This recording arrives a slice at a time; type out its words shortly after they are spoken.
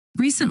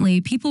Recently,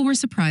 people were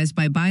surprised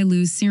by Bai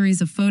Lu's series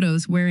of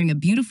photos wearing a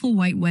beautiful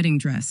white wedding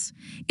dress.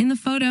 In the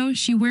photo,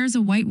 she wears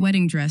a white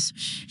wedding dress,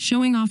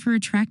 showing off her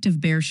attractive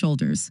bare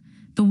shoulders.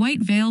 The white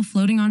veil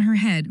floating on her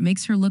head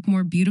makes her look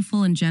more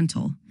beautiful and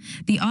gentle.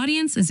 The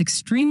audience is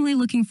extremely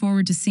looking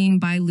forward to seeing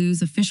Bai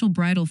Lu's official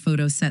bridal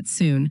photo set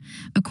soon.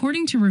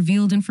 According to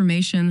revealed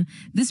information,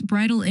 this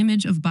bridal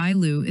image of Bai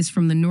Lu is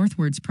from the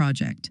Northwards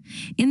project.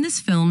 In this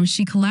film,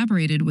 she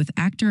collaborated with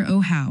actor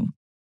Oh Hao.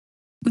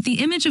 With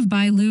the image of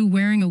Bai Lu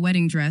wearing a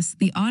wedding dress,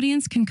 the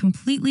audience can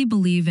completely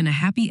believe in a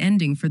happy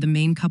ending for the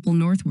main couple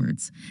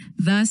Northwards.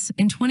 Thus,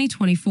 in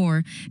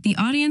 2024, the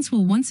audience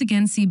will once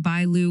again see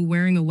Bai Lu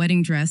wearing a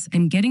wedding dress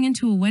and getting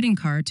into a wedding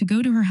car to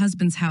go to her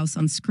husband's house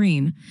on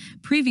screen.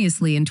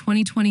 Previously, in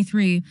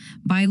 2023,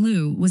 Bai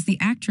Lu was the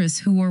actress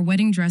who wore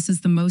wedding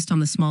dresses the most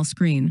on the small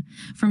screen.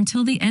 From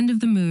Till the End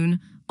of the Moon,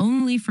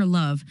 Only for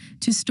Love,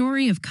 to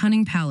Story of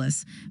Cunning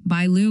Palace,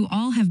 Bai Lu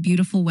all have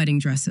beautiful wedding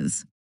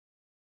dresses.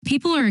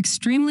 People are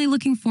extremely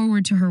looking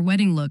forward to her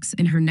wedding looks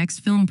in her next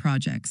film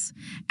projects.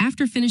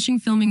 After finishing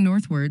filming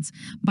Northwards,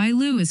 Bai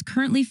Lu is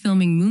currently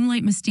filming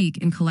Moonlight Mystique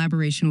in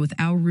collaboration with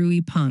Ao Rui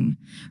Peng.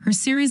 Her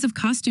series of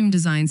costume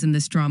designs in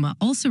this drama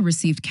also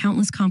received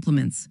countless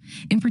compliments.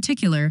 In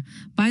particular,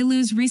 Bai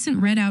Lu's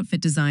recent red outfit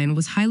design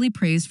was highly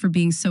praised for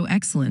being so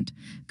excellent.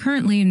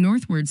 Currently,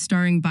 Northwards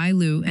starring Bai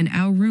Lu and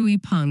Ao Rui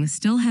Peng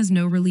still has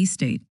no release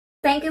date.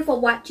 Thank you for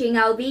watching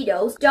our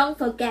videos. Don't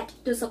forget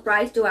to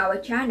subscribe to our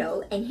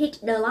channel and hit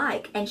the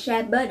like and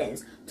share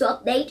buttons to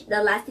update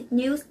the latest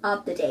news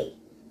of the day.